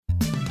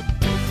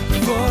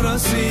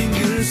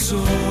single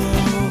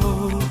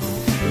soul,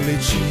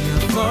 reaching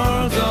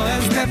further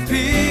and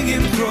stepping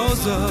in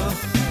closer.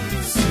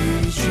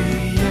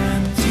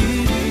 CGN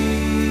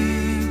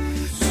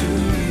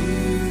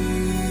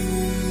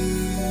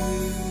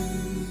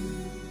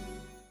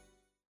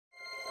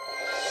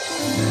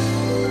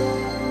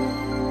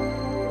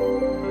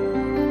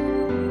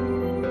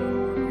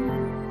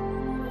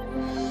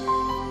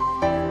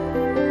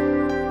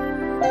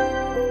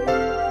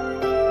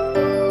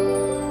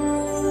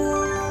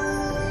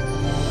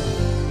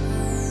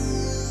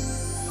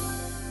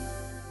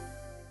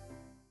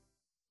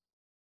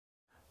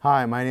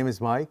Hi, my name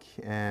is Mike,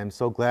 and I'm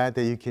so glad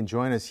that you can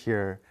join us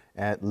here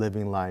at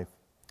Living Life.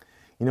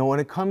 You know, when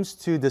it comes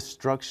to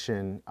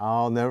destruction,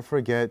 I'll never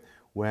forget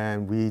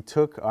when we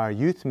took our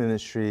youth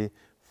ministry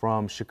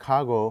from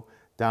Chicago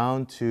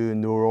down to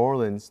New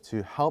Orleans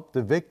to help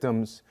the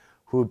victims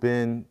who've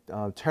been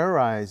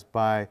terrorized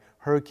by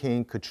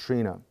Hurricane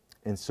Katrina.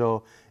 And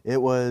so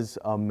it was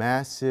a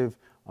massive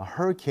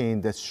hurricane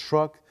that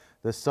struck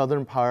the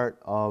southern part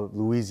of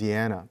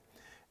Louisiana.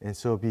 And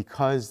so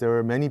because there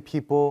were many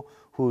people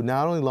who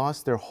not only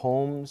lost their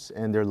homes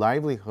and their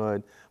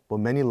livelihood, but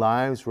many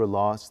lives were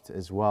lost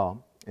as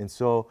well. And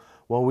so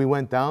when we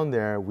went down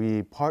there,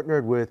 we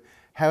partnered with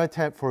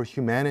Habitat for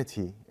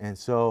Humanity. And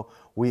so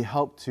we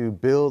helped to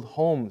build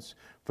homes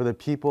for the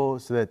people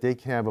so that they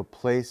can have a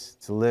place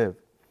to live.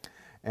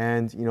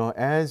 And you know,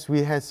 as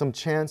we had some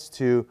chance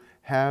to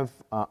have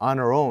on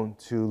our own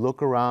to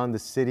look around the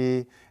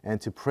city and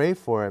to pray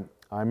for it,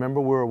 I remember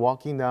we were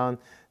walking down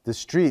the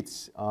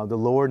streets of the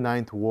lower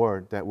 9th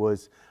Ward that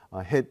was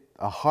hit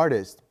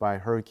hardest by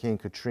Hurricane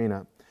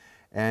Katrina.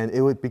 And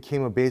it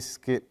became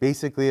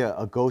basically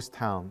a ghost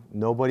town.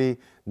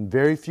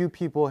 Very few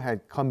people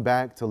had come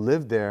back to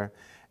live there,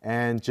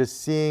 and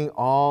just seeing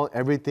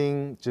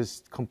everything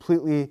just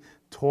completely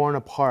torn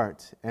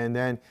apart. And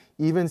then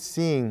even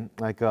seeing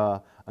like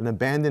an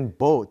abandoned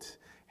boat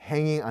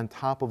hanging on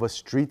top of a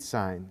street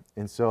sign.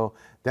 And so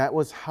that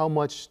was how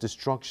much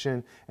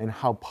destruction and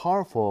how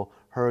powerful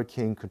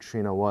Hurricane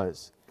Katrina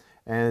was.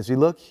 And as we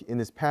look in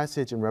this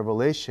passage in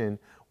Revelation,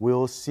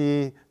 we'll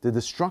see the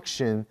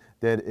destruction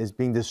that is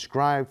being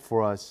described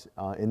for us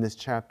in this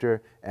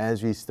chapter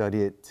as we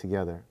study it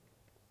together.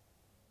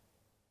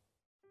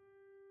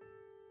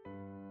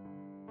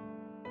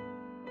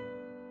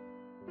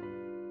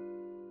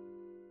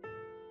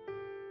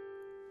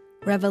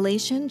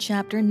 Revelation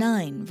chapter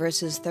 9,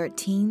 verses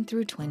 13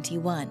 through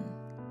 21.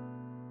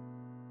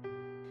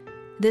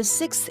 The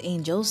sixth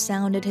angel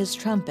sounded his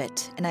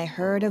trumpet, and I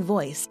heard a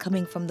voice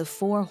coming from the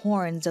four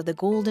horns of the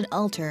golden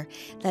altar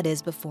that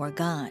is before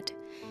God.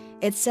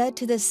 It said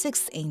to the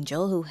sixth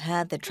angel who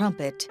had the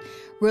trumpet,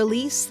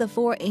 "Release the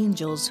four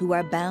angels who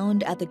are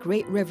bound at the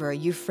great river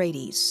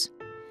Euphrates."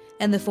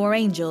 And the four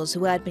angels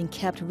who had been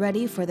kept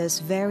ready for this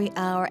very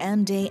hour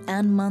and day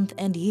and month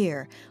and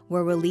year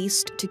were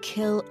released to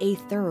kill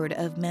 1/3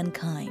 of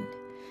mankind.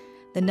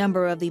 The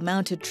number of the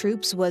mounted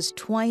troops was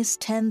twice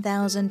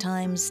 10,000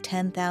 times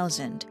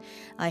 10,000.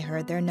 I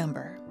heard their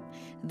number.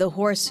 The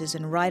horses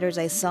and riders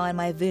I saw in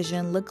my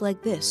vision looked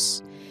like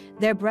this.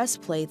 Their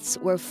breastplates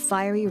were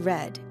fiery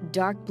red,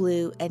 dark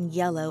blue, and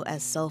yellow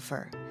as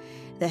sulfur.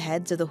 The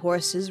heads of the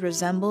horses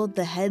resembled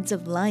the heads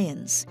of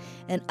lions,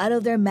 and out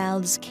of their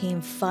mouths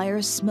came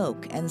fire,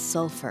 smoke, and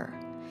sulfur.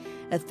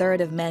 1/3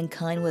 of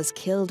mankind was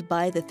killed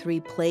by the 3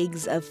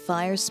 plagues of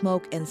fire,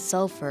 smoke, and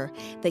sulfur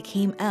that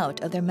came out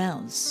of their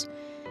mouths.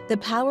 The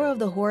power of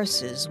the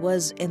horses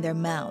was in their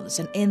mouths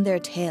and in their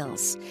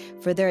tails,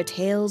 for their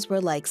tails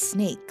were like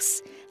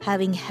snakes,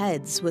 having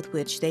heads with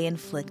which they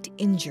inflict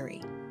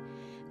injury.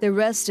 The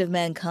rest of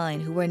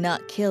mankind who were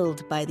not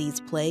killed by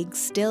these plagues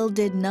still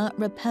did not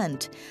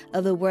repent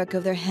of the work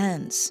of their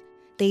hands.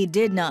 They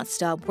did not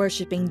stop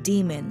worshiping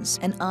demons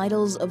and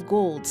idols of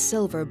gold,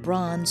 silver,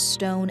 bronze,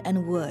 stone,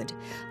 and wood,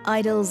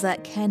 idols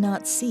that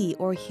cannot see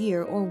or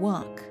hear or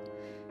walk.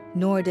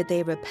 Nor did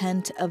they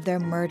repent of their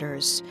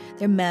murders,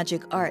 their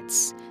magic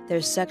arts,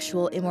 their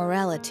sexual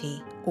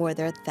immorality, or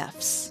their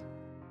thefts.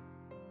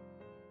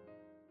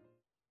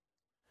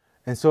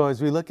 And so as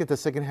we look at the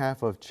second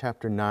half of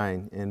chapter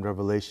 9 in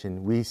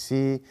Revelation, we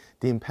see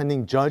the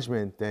impending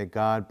judgment that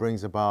God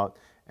brings about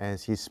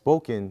as he's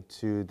spoken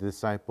to the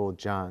disciple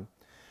John.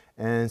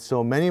 And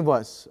so many of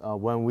us,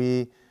 when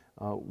we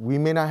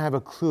may not have a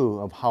clue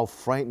of how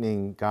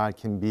frightening God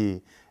can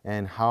be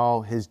and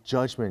how his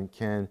judgment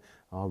can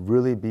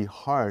really be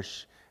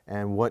harsh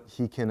and what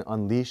he can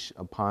unleash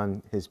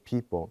upon his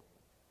people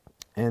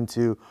and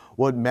to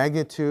what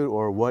magnitude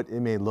or what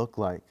it may look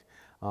like.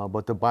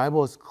 But the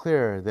Bible is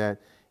clear that,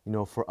 you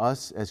know, for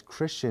us as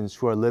Christians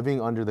who are living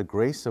under the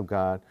grace of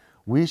God,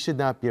 we should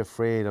not be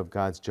afraid of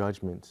God's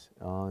judgment.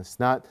 It's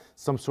not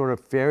some sort of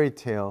fairy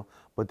tale,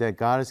 but that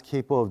God is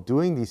capable of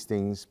doing these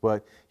things,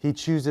 but he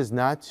chooses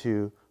not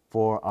to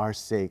for our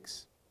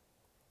sakes.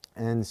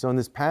 And so in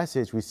this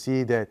passage, we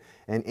see that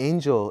an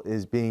angel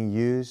is being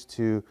used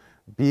to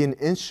be an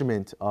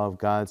instrument of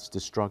God's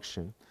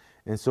destruction.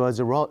 And so as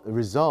a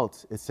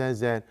result, it says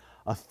that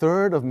a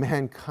third of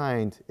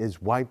mankind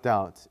is wiped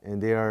out,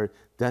 and they are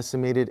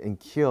decimated and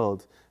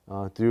killed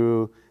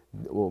through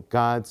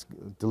God's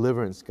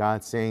deliverance,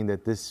 God saying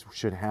that this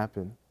should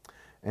happen.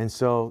 And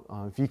so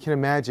if you can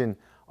imagine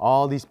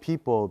all these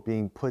people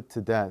being put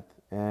to death,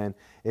 and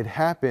it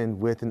happened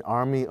with an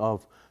army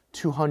of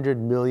 200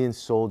 million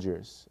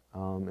soldiers.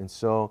 And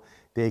so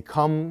they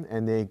come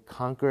and they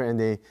conquer and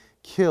they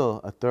kill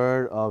a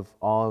third of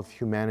all of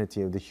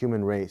humanity, of the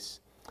human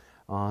race.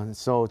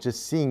 So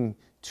just seeing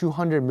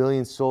 200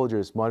 million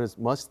soldiers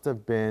must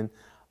have been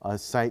a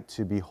sight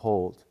to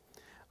behold.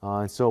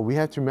 And so we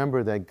have to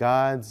remember that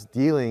God's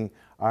dealing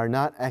are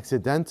not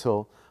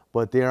accidental,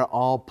 but they are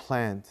all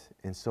planned.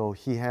 And so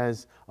He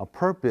has a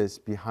purpose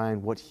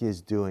behind what He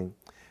is doing.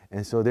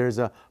 And so there's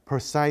a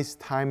precise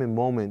time and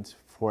moment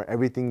for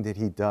everything that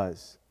He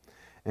does.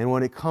 And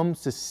when it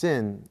comes to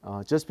sin,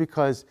 just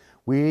because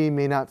we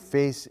may not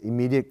face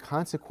immediate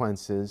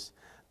consequences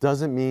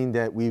doesn't mean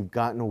that we've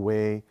gotten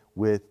away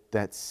with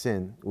that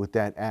sin, with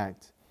that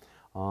act.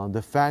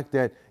 The fact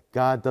that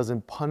God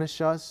doesn't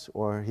punish us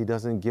or He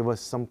doesn't give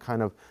us some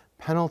kind of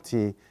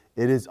penalty,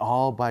 it is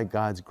all by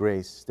God's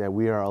grace that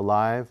we are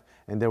alive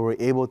and that we're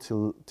able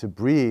to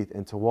breathe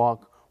and to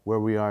walk where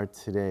we are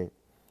today.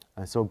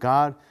 So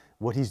God,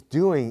 what He's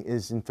doing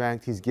is, in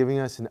fact, He's giving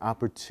us an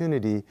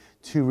opportunity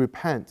to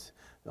repent.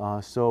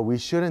 So we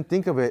shouldn't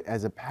think of it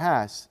as a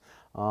past,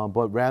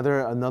 but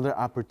rather another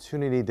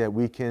opportunity that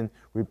we can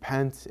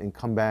repent and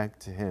come back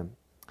to Him.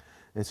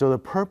 And so the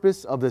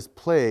purpose of this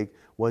plague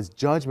was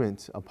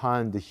judgment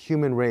upon the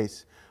human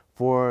race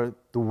for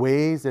the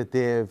ways that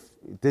they have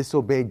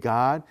disobeyed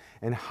God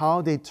and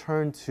how they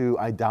turn to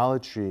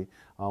idolatry,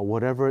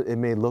 whatever it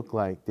may look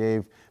like.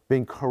 They've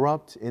been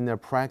corrupt in their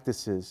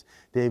practices.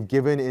 They've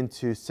given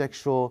into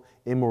sexual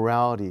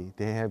immorality.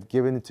 They have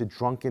given into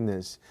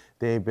drunkenness.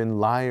 They've been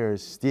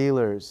liars,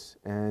 stealers,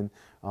 and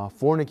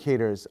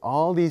fornicators.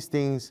 All these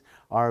things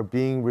are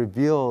being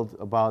revealed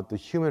about the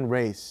human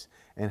race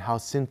and how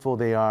sinful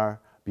they are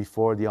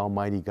before the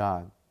Almighty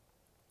God.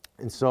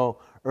 And so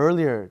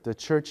earlier, the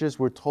churches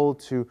were told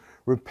to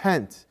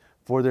repent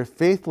for their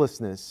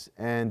faithlessness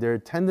and their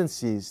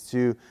tendencies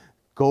to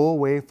go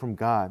away from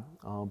God.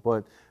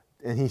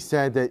 And He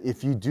said that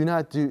if you do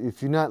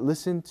not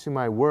listen to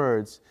my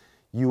words,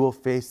 you will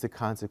face the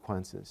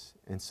consequences.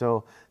 And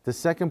so the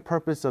second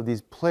purpose of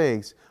these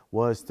plagues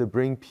was to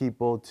bring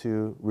people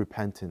to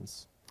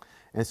repentance.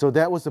 And so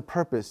that was the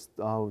purpose.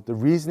 The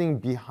reasoning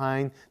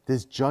behind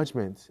this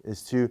judgment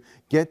is to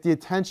get the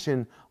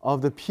attention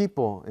of the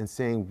people and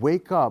saying,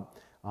 wake up,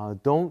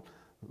 don't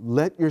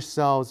let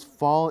yourselves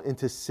fall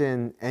into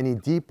sin any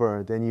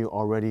deeper than you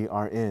already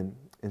are in.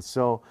 And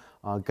so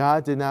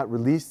God did not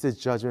release this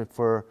judgment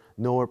for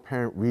no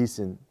apparent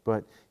reason,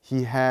 but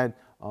He had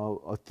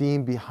a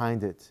theme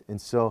behind it.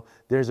 And so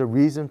there's a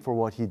reason for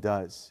what He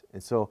does.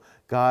 And so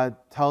God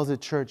tells the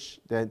church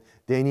that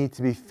they need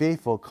to be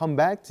faithful, come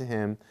back to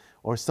Him,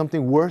 or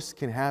something worse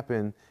can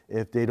happen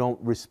if they don't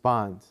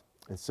respond.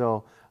 And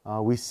so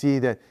we see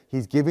that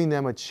He's giving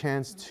them a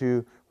chance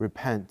to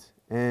repent.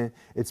 And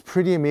it's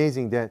pretty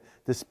amazing that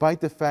despite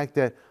the fact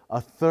that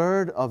a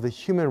third of the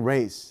human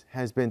race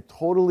has been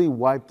totally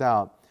wiped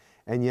out,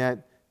 and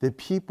yet the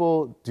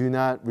people do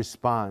not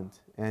respond,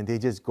 and they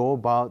just go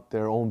about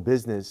their own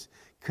business,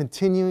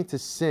 continuing to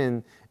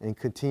sin and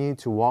continuing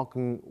to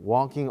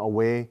walking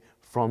away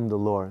from the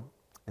Lord.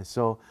 And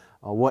so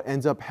what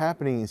ends up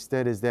happening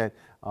instead is that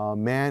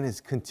man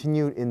is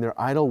continued in their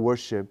idol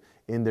worship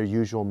in their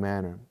usual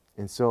manner.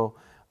 And so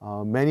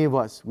many of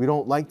us, we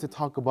don't like to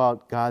talk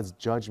about God's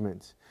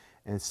judgment.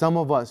 And some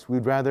of us,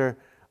 we'd rather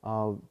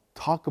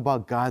talk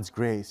about God's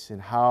grace and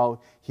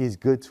how He's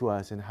good to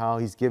us and how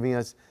He's giving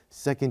us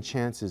second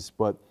chances.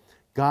 But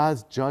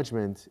God's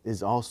judgment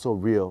is also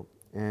real.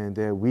 And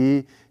that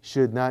we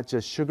should not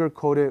just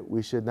sugarcoat it,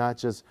 we should not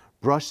just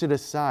brush it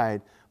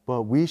aside,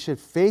 but we should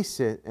face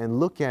it and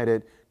look at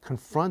it,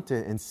 confront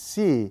it, and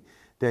see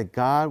that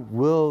God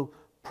will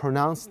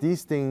pronounce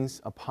these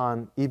things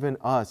upon even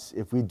us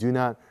if we do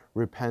not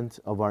repent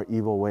of our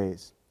evil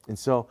ways. And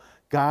so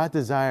God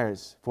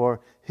desires for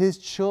His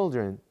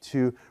children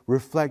to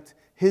reflect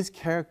His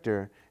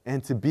character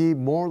and to be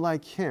more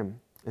like Him.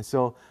 And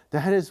so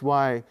that is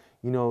why,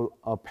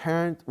 a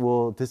parent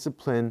will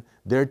discipline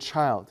their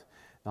child.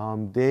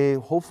 They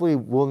hopefully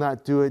will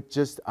not do it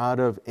just out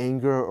of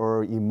anger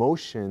or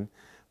emotion,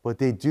 but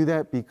they do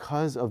that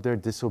because of their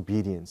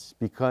disobedience,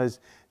 because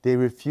they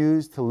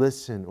refused to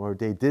listen or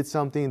they did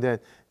something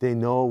that they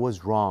know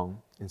was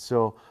wrong. And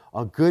so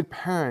a good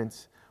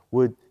parent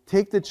would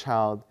take the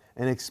child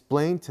and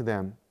explain to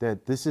them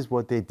that this is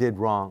what they did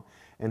wrong.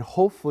 And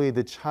hopefully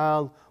the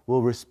child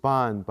will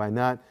respond by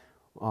not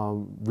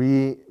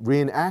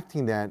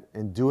reenacting that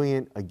and doing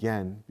it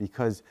again,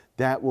 because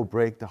that will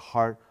break the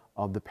heart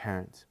of the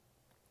parent.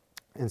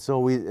 And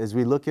so as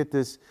we look at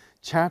this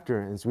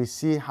chapter, as we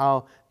see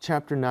how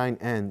chapter 9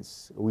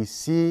 ends, we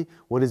see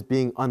what is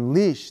being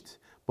unleashed,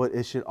 but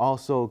it should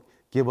also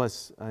give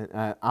us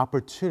an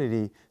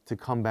opportunity to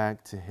come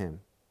back to Him.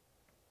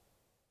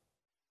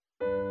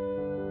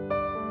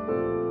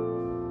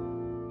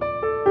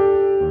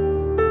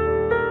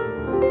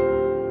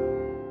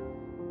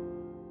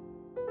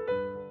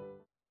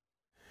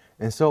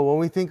 And so when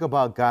we think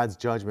about God's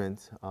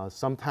judgment,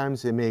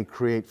 sometimes it may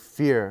create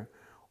fear,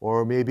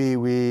 or maybe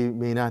we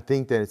may not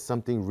think that it's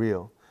something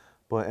real.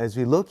 But as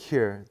we look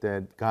here,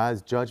 that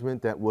God's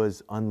judgment that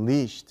was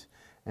unleashed,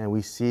 and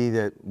we see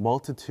that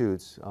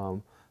multitudes,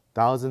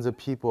 thousands of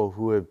people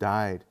who have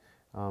died,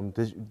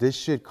 this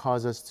should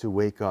cause us to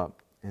wake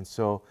up. And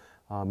so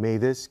may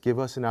this give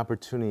us an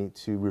opportunity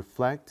to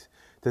reflect,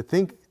 to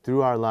think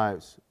through our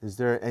lives. Is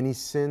there any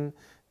sin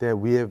that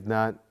we have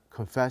not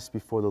confessed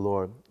before the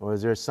Lord? Or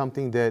is there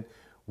something that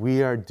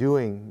we are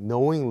doing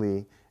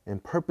knowingly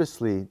and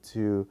purposely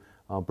to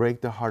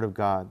break the heart of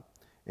God?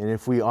 And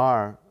if we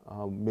are,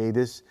 may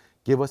this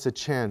give us a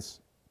chance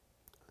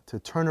to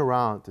turn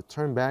around, to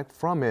turn back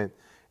from it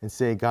and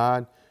say,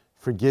 God,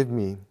 forgive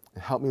me.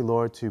 Help me,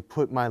 Lord, to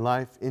put my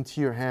life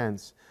into your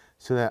hands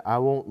so that I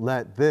won't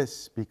let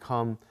this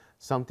become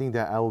something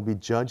that I will be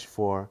judged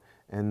for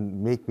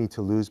and make me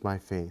to lose my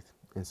faith.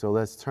 And so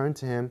let's turn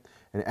to him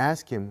and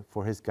ask him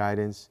for his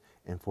guidance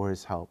and for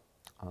his help.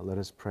 Let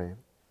us pray.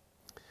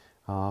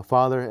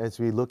 Father, as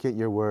we look at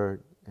your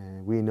word,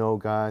 and we know,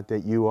 God,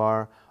 that you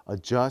are a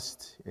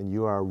just and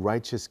you are a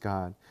righteous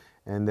God,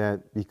 and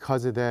that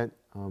because of that,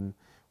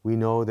 we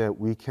know that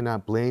we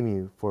cannot blame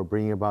you for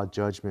bringing about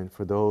judgment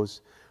for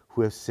those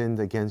who have sinned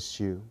against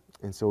you.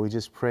 And so we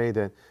just pray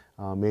that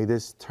may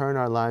this turn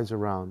our lives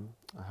around.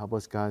 Help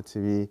us, God, to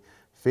be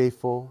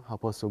faithful.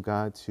 Help us, oh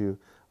God, to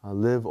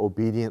live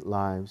obedient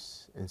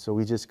lives. And so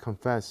we just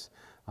confess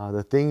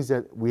the things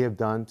that we have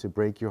done to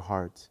break your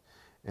heart.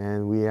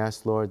 And we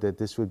ask, Lord, that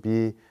this would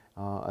be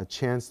a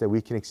chance that we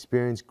can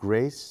experience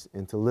grace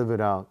and to live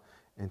it out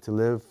and to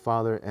live,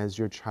 Father, as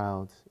your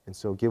child. And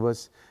so give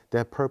us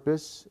that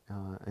purpose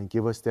and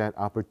give us that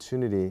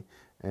opportunity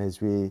as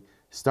we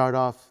start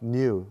off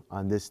new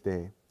on this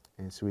day.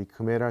 And so we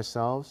commit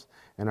ourselves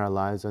and our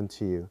lives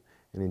unto you.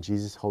 And in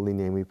Jesus' holy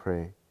name we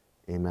pray.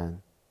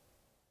 Amen.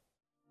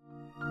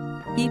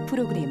 이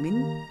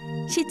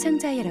프로그램은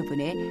시청자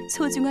여러분의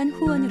소중한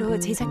후원으로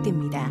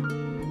제작됩니다.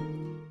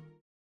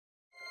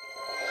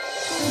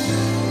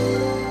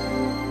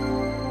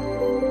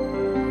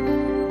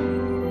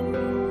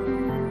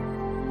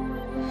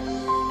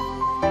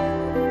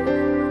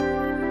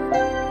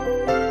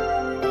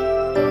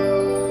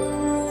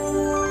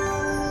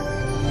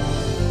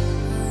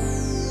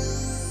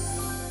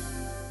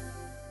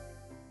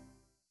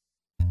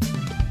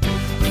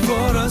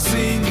 For a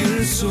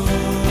single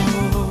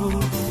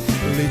soul,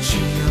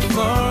 reaching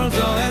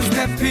further and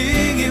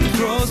stepping in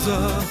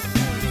closer.